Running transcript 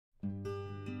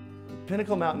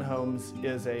Pinnacle Mountain Homes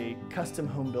is a custom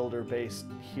home builder based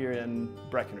here in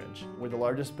Breckenridge. We're the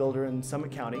largest builder in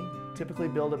Summit County, typically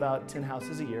build about 10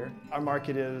 houses a year. Our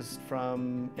market is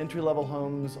from entry-level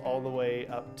homes all the way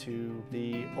up to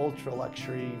the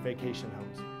ultra-luxury vacation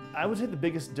homes. I would say the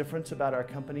biggest difference about our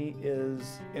company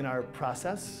is in our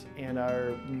process and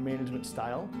our management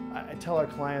style. I tell our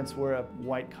clients we're a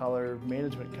white-collar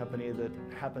management company that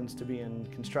happens to be in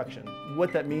construction.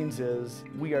 What that means is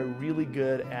we are really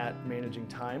good at managing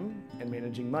time and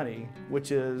managing money,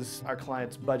 which is our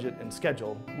clients' budget and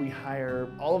schedule. We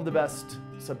hire all of the best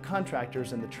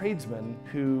subcontractors and the tradesmen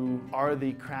who are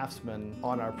the craftsmen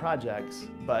on our projects,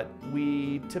 but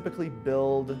we typically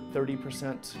build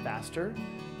 30% faster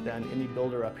than any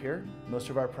builder up here. Most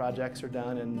of our projects are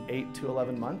done in 8 to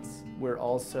 11 months. We're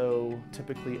also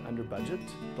typically under budget.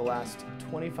 The last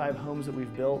 25 homes that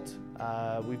we've built,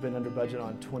 we've been under budget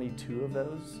on 22 of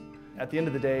those. At the end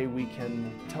of the day, we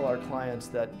can tell our clients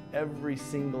that every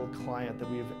single client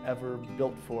that we've ever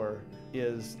built for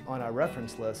is on our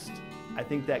reference list. I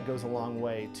think that goes a long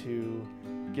way to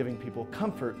giving people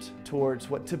comfort towards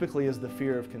what typically is the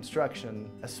fear of construction,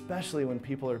 especially when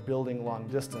people are building long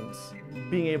distance.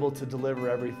 Being able to deliver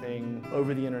everything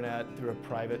over the internet through a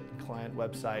private client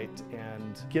website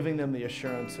and giving them the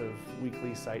assurance of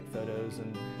weekly site photos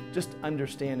and just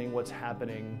understanding what's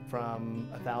happening from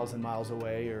 1,000 miles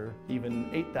away or even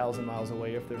 8,000 miles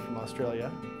away if they're from Australia.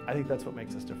 I think that's what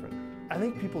makes us different. I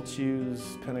think people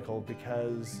choose Pinnacle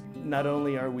because not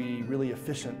only are we really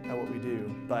efficient at what we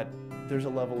do, but there's a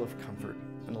level of comfort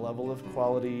and a level of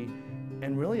quality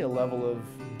and really a level of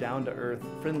down-to-earth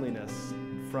friendliness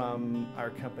from our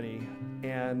company.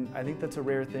 And I think that's a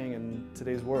rare thing in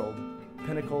today's world.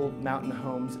 Pinnacle Mountain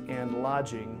Homes and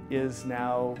Lodging is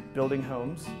now building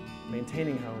homes,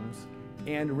 maintaining homes,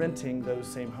 and renting those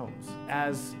same homes.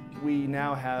 As we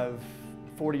now have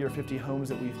 40 or 50 homes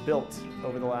that we've built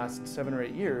over the last 7 or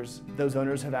 8 years, those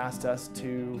owners have asked us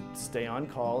to stay on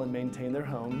call and maintain their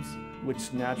homes,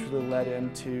 which naturally led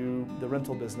into the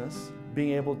rental business.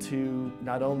 Being able to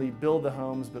not only build the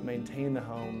homes but maintain the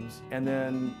homes, and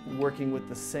then working with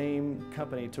the same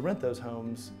company to rent those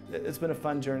homes. It's been a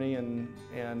fun journey, and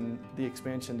the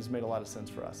expansion has made a lot of sense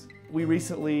for us. We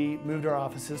recently moved our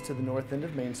offices to the north end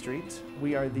of Main Street.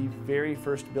 We are the very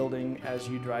first building as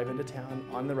you drive into town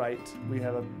on the right. We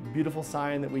have a beautiful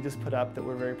sign that we just put up that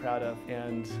we're very proud of,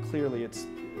 and clearly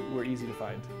we're easy to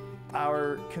find.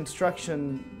 Our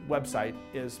construction website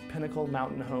is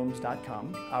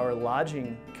pinnaclemountainhomes.com. Our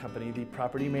lodging company, the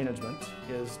property management,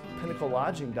 is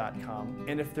pinnaclelodging.com.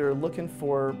 And if they're looking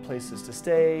for places to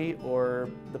stay or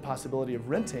the possibility of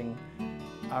renting,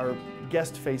 our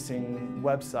guest-facing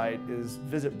website is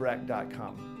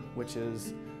visitbreck.com, which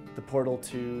is the portal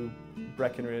to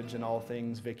Breckenridge and all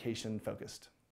things vacation focused.